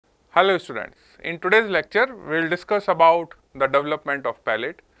Hello students, in today's lecture we will discuss about the development of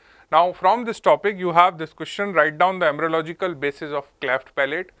palate. Now from this topic you have this question, write down the embryological basis of cleft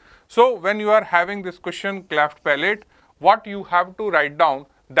palate. So when you are having this question cleft palate, what you have to write down,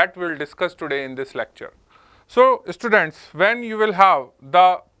 that we will discuss today in this lecture. So students, when you will have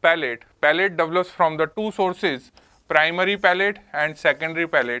the palate develops from the two sources, primary palate and secondary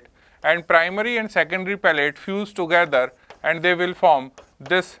palate, and primary and secondary palate fuse together and they will form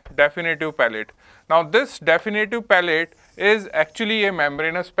this definitive palate. Now this definitive palate is actually a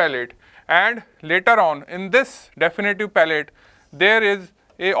membranous palate, and later on in this definitive palate there is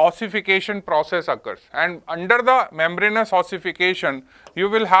a ossification process occurs, and under the membranous ossification you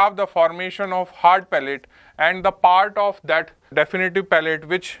will have the formation of hard palate and the part of that definitive palate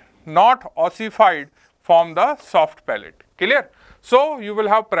which not ossified form the soft palate. Clear? So you will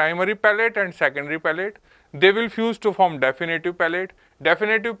have primary palate and secondary palate. They will fuse to form definitive palate.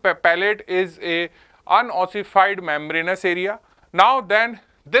 Definitive palate is a unossified membranous area. Now then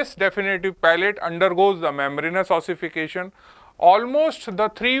this definitive palate undergoes the membranous ossification. Almost the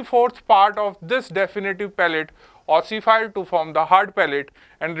 3/4 part of this definitive palate ossified to form the hard palate,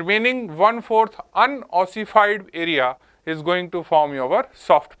 and remaining 1/4 unossified area is going to form your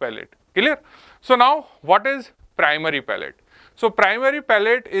soft palate. Clear? So now what is primary palate? So primary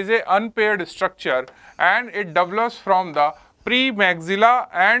palate is a unpaired structure and it develops from the pre-maxilla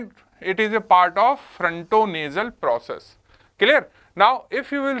and it is a part of frontonasal process. Clear? Now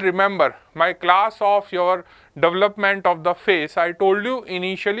if you will remember my class of your development of the face, I told you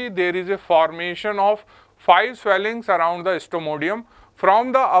initially there is a formation of 5 swellings around the stomodium.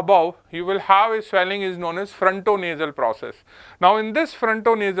 From the above you will have a swelling is known as frontonasal process. Now in this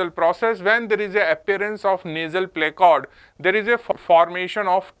frontonasal process, when there is a appearance of nasal placard, there is a formation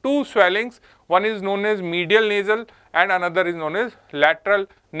of 2 swellings. One is known as medial nasal and another is known as lateral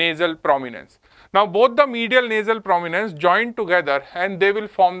nasal prominence. Now both the medial nasal prominence join together and they will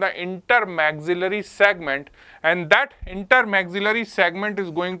form the intermaxillary segment, and that intermaxillary segment is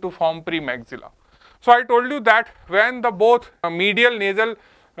going to form premaxilla. So I told you that when the both medial nasal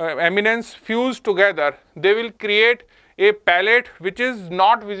eminence fuse together, they will create a palate which is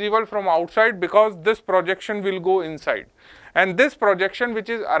not visible from outside because this projection will go inside, and this projection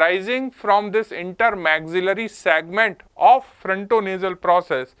which is arising from this intermaxillary segment of frontonasal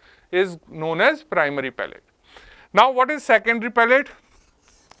process is known as primary palate. Now what is secondary palate?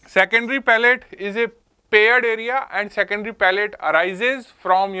 Secondary palate is a paired area, and secondary palate arises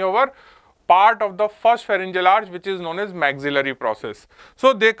from your part of the first pharyngeal arch which is known as maxillary process.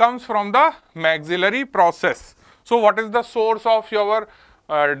 So they comes from the maxillary process. So what is the source of your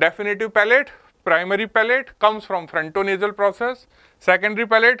definitive palate? Primary palate comes from frontonasal process, secondary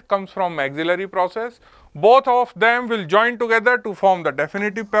palate comes from maxillary process. Both of them will join together to form the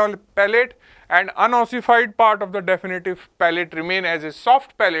definitive palate, and unossified part of the definitive palate remain as a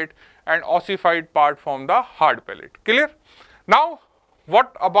soft palate and ossified part form the hard palate. Clear? Now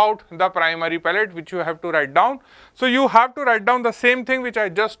what about the primary palate which you have to write down? So you have to write down the same thing which I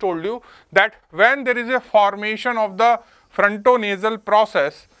just told you, that when there is a formation of the frontonasal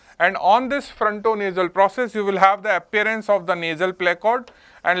process, and on this frontonasal process you will have the appearance of the nasal placard,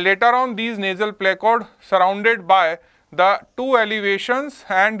 and later on these nasal placard surrounded by the 2 elevations,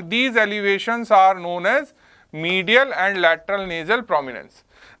 and these elevations are known as medial and lateral nasal prominence.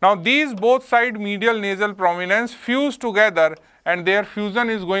 Now these both side medial nasal prominence fuse together and their fusion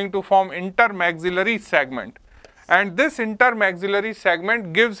is going to form intermaxillary segment, and this intermaxillary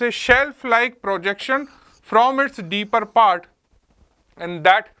segment gives a shelf-like projection from its deeper part, and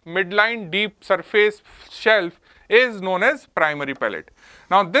that midline deep surface shelf is known as primary palate.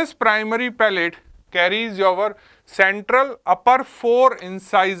 Now this primary palate carries your central upper 4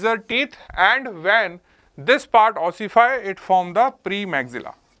 incisor teeth, and when this part ossify it form the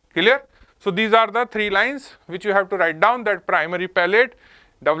premaxilla. Clear? So these are the 3 lines which you have to write down, that primary palate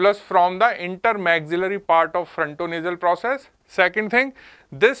develops from the intermaxillary part of frontonasal process. Second thing,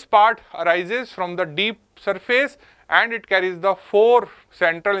 this part arises from the deep surface and it carries the 4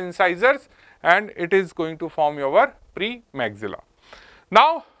 central incisors and it is going to form your premaxilla.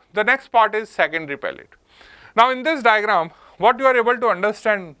 Now the next part is secondary palate. Now in this diagram what you are able to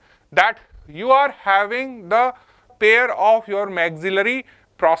understand, that you are having the pair of your maxillary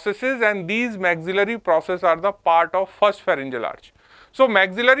processes, and these maxillary processes are the part of first pharyngeal arch. So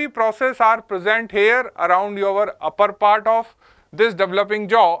maxillary processes are present here around your upper part of this developing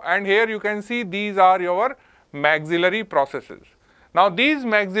jaw, and here you can see these are your maxillary processes. Now these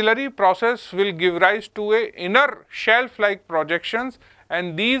maxillary processes will give rise to a inner shelf like projections,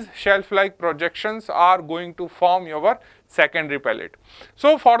 and these shelf-like projections are going to form your secondary palate.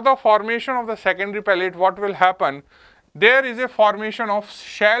 So, for the formation of the secondary palate, what will happen? There is a formation of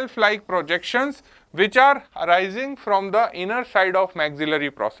shelf-like projections which are arising from the inner side of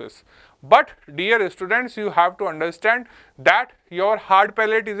maxillary process. But dear students, you have to understand that your hard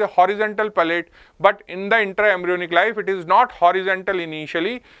palate is a horizontal palate, but in the intra-embryonic life it is not horizontal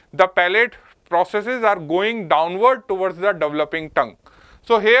initially. The palate processes are going downward towards the developing tongue.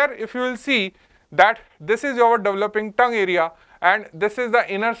 So, here if you will see that this is your developing tongue area and this is the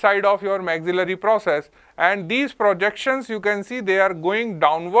inner side of your maxillary process, and these projections you can see they are going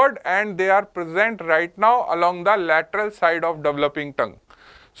downward and they are present right now along the lateral side of developing tongue.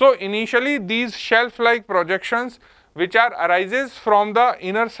 So, initially these shelf-like projections which are arises from the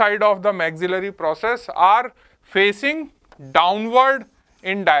inner side of the maxillary process are facing downward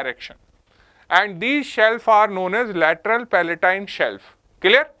in direction, and these shelf are known as lateral palatine shelf.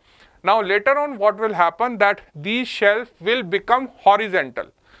 Clear? Now, later on what will happen that these shelf will become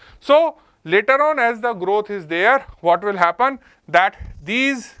horizontal. So, later on as the growth is there, what will happen that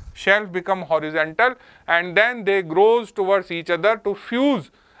these shelf become horizontal and then they grows towards each other to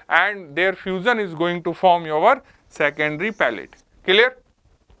fuse, and their fusion is going to form your secondary palate. Clear?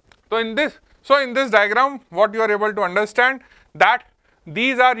 So, in this diagram what you are able to understand that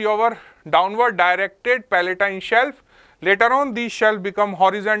these are your downward directed palatine shelf. Later on these shall become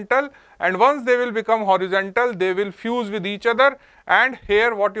horizontal, and once they will become horizontal they will fuse with each other, and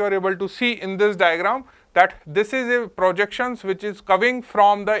here what you are able to see in this diagram that this is a projections which is coming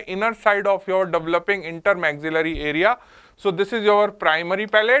from the inner side of your developing intermaxillary area. So, this is your primary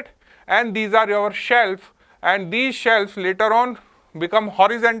palate and these are your shelf, and these shelves later on become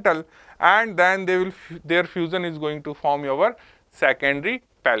horizontal and then they will their fusion is going to form your secondary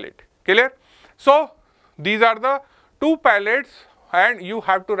palate. Clear? So, these are the two palates and you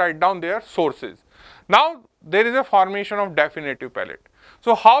have to write down their sources. Now, there is a formation of definitive palate.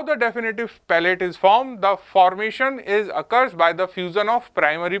 So, how the definitive palate is formed? The formation occurs by the fusion of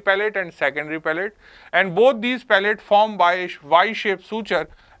primary palate and secondary palate, and both these palate formed by a Y-shaped suture,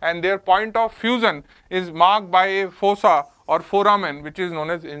 and their point of fusion is marked by a fossa or foramen which is known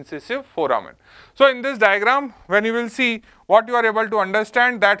as incisive foramen. So, in this diagram when you will see what you are able to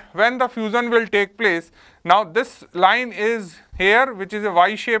understand that when the fusion will take place, now this line is here which is a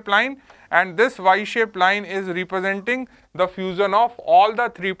Y-shaped line, and this Y-shaped line is representing the fusion of all the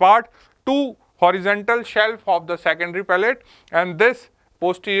three parts, two horizontal shelf of the secondary palate and this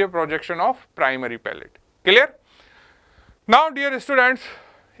posterior projection of primary palate. Clear? Now, dear students,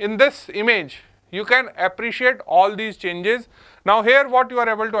 in this image you can appreciate all these changes. Now, here what you are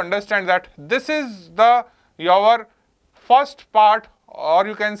able to understand that this is the your first part, or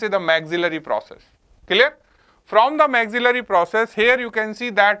you can say the maxillary process. Clear? From the maxillary process, here you can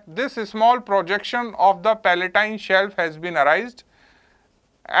see that this small projection of the palatine shelf has been arised,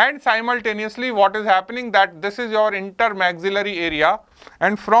 and simultaneously what is happening that this is your intermaxillary area,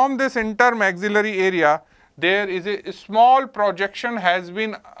 and from this intermaxillary area there is a small projection has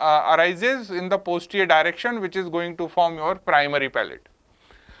been arises in the posterior direction which is going to form your primary palate.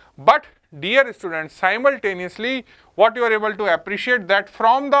 But dear students, simultaneously what you are able to appreciate that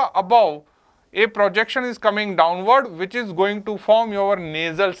from the above a projection is coming downward which is going to form your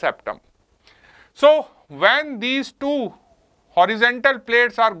nasal septum. So, when these two horizontal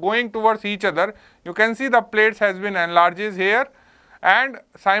plates are going towards each other, you can see the plates has been enlarged here, and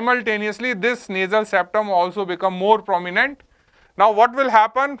simultaneously this nasal septum also become more prominent. Now, what will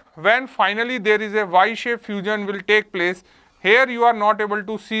happen when finally there is a Y-shaped fusion will take place? Here you are not able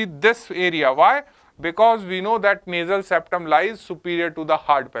to see this area. Why? Because we know that nasal septum lies superior to the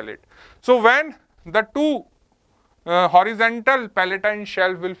hard palate. So, when the two horizontal palatine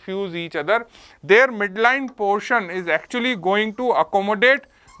shelf will fuse each other, their midline portion is actually going to accommodate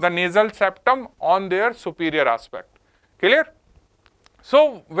the nasal septum on their superior aspect. Clear?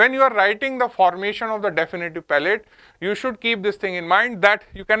 So, when you are writing the formation of the definitive palate, you should keep this thing in mind that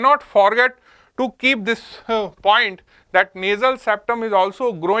you cannot forget to keep this point that nasal septum is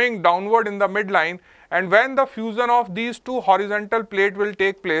also growing downward in the midline, and when the fusion of these two horizontal plate will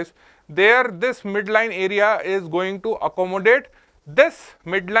take place, there this midline area is going to accommodate this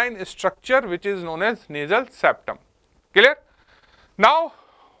midline structure which is known as nasal septum. Clear? Now,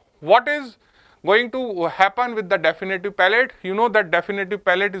 what is going to happen with the definitive palate? You know that definitive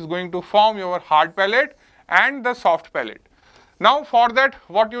palate is going to form your hard palate and the soft palate. Now, for that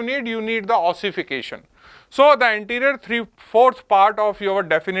what you need the ossification. So, the anterior 3/4 part of your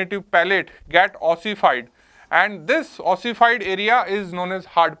definitive palate get ossified, and this ossified area is known as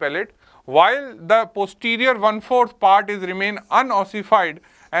hard palate. while the posterior 1/4 part is remain unossified,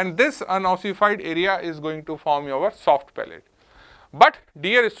 and this unossified area is going to form your soft palate. But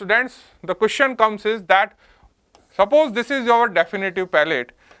dear students, the question comes is that suppose this is your definitive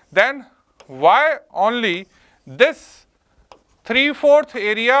palate, then why only this 3/4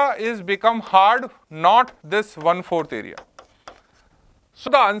 area is become hard, not this 1/4 area? So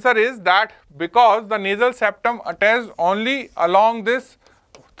the answer is that because the nasal septum attached only along this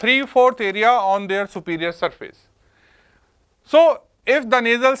 3/4 area on their superior surface. So if the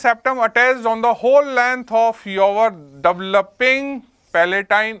nasal septum attached on the whole length of your developing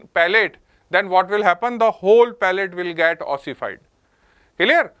palatine palate, then what will happen? The whole palate will get ossified.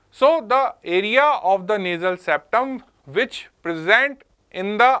 Clear? So the area of the nasal septum which present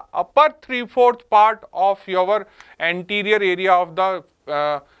in the upper 3/4 part of your anterior area of the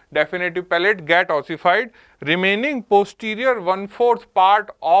definitive palate get ossified. Remaining posterior 1/4 part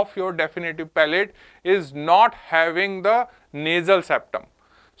of your definitive palate is not having the nasal septum.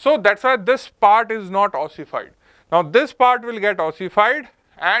 So that's why this part is not ossified. Now this part will get ossified,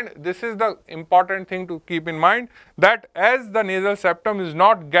 and this is the important thing to keep in mind, that as the nasal septum is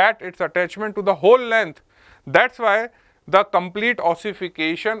not get its attachment to the whole length, that's why the complete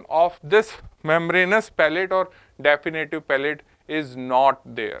ossification of this membranous palate or definitive palate is not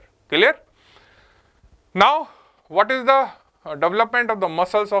there. Clear? Now what is the development of the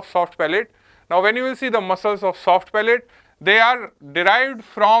muscles of soft palate? Now when you will see the muscles of soft palate, they are derived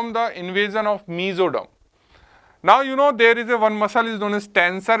from the invasion of mesoderm. Now you know there is a one muscle is known as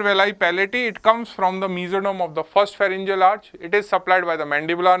tensor veli palati. It comes from the mesoderm of the first pharyngeal arch. It is supplied by the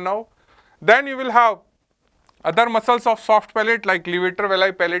mandibular nerve. Then you will have other muscles of soft palate like levator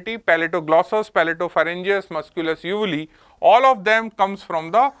veli palati, palatoglossus, palatopharyngeus, musculus uvuli. All of them comes from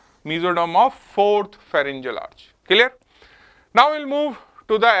the mesoderm of fourth pharyngeal arch. Clear? Now we will move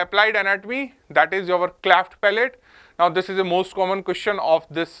to the applied anatomy, that is your cleft palate. Now this is the most common question of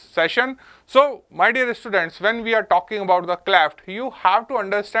this session. So my dear students, when we are talking about the cleft, you have to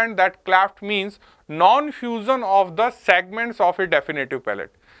understand that cleft means non-fusion of the segments of a definitive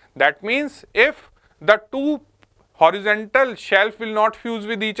palate. That means if the two horizontal shelf will not fuse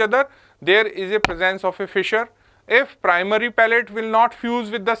with each other, there is a presence of a fissure. If primary palate will not fuse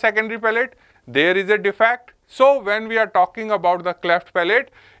with the secondary palate, there is a defect. So when we are talking about the cleft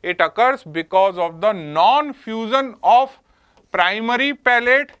palate, it occurs because of the non-fusion of primary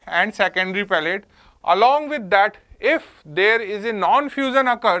palate and secondary palate. Along with that, if there is a non-fusion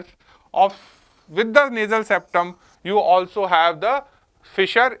occurs of with the nasal septum, you also have the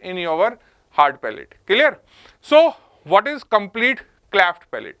fissure in your hard palate. Clear? So what is complete cleft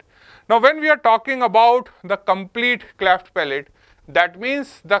palate? Now when we are talking about the complete cleft palate, that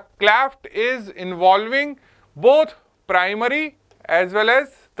means the cleft is involving both primary as well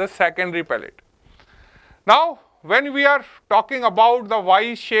as the secondary palate. Now when we are talking about the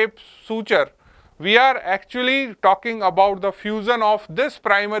Y-shaped suture, we are actually talking about the fusion of this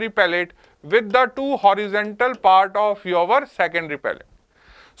primary palate with the two horizontal part of your secondary palate.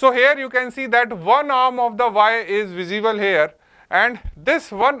 So here you can see that one arm of the Y is visible here, and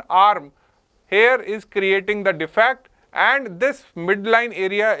this one arm here is creating the defect, and this midline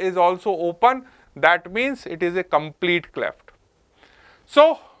area is also open. That means it is a complete cleft.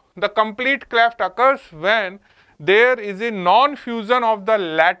 So the complete cleft occurs when there is a non-fusion of the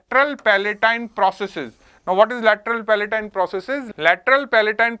lateral palatine processes. Now what is lateral palatine processes? Lateral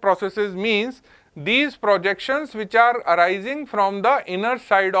palatine processes means these projections which are arising from the inner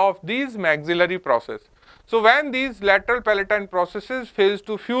side of these maxillary process. So when these lateral palatine processes fails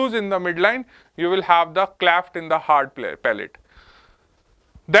to fuse in the midline, you will have the cleft in the hard palate.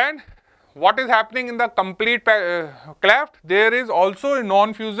 Then what is happening in the complete cleft? There is also a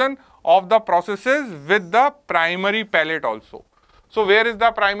non-fusion of the processes with the primary palate also. So where is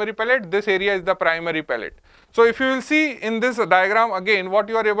the primary palate? This area is the primary palate. So if you will see in this diagram again, what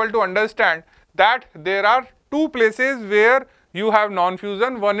you are able to understand, that there are two places where you have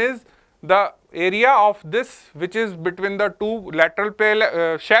non-fusion. One is the area of this which is between the two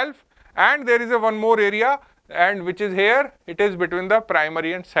lateral shelf, and there is a one more area, and which is here, it is between the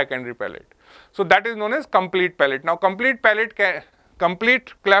primary and secondary palate. So that is known as complete palate. Now complete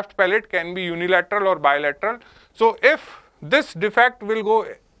cleft palate can be unilateral or bilateral. So if this defect will go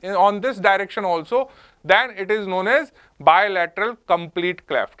on this direction also, then it is known as bilateral complete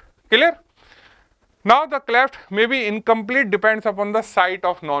cleft. Clear? Now the cleft may be incomplete, depends upon the site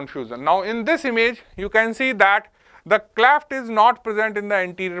of non-fusion. Now in this image you can see that the cleft is not present in the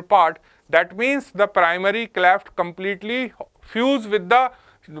anterior part. That means the primary cleft completely fused with the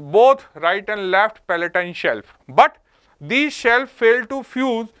both right and left palatine shelf. But these shelf fail to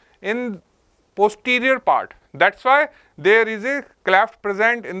fuse in posterior part. That's why there is a cleft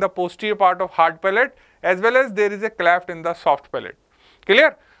present in the posterior part of hard palate as well as there is a cleft in the soft palate.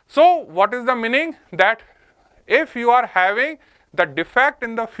 Clear? So, what is the meaning? That if you are having the defect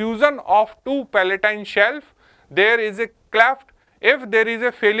in the fusion of two palatine shelf, there is a cleft. If there is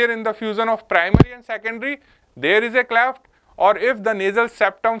a failure in the fusion of primary and secondary, there is a cleft. Or if the nasal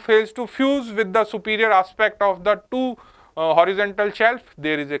septum fails to fuse with the superior aspect of the two horizontal shelf,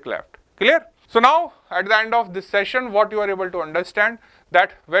 there is a cleft. Clear? So, now at the end of this session, what you are able to understand,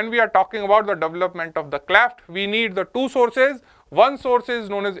 that when we are talking about the development of the cleft, we need the two sources. One source is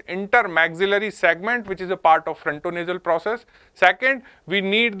known as intermaxillary segment, which is a part of frontonasal process. Second, we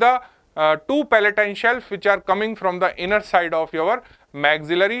need the two palatine shelf which are coming from the inner side of your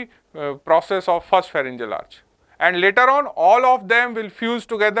maxillary process of first pharyngeal arch. And later on, all of them will fuse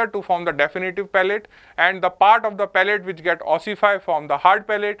together to form the definitive palate, and the part of the palate which get ossify form the hard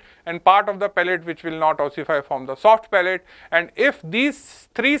palate, and part of the palate which will not ossify form the soft palate. And if these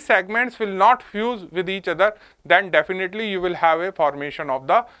three segments will not fuse with each other, then definitely you will have a formation of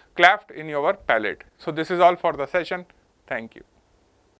the cleft in your palate. So, this is all for the session. Thank you.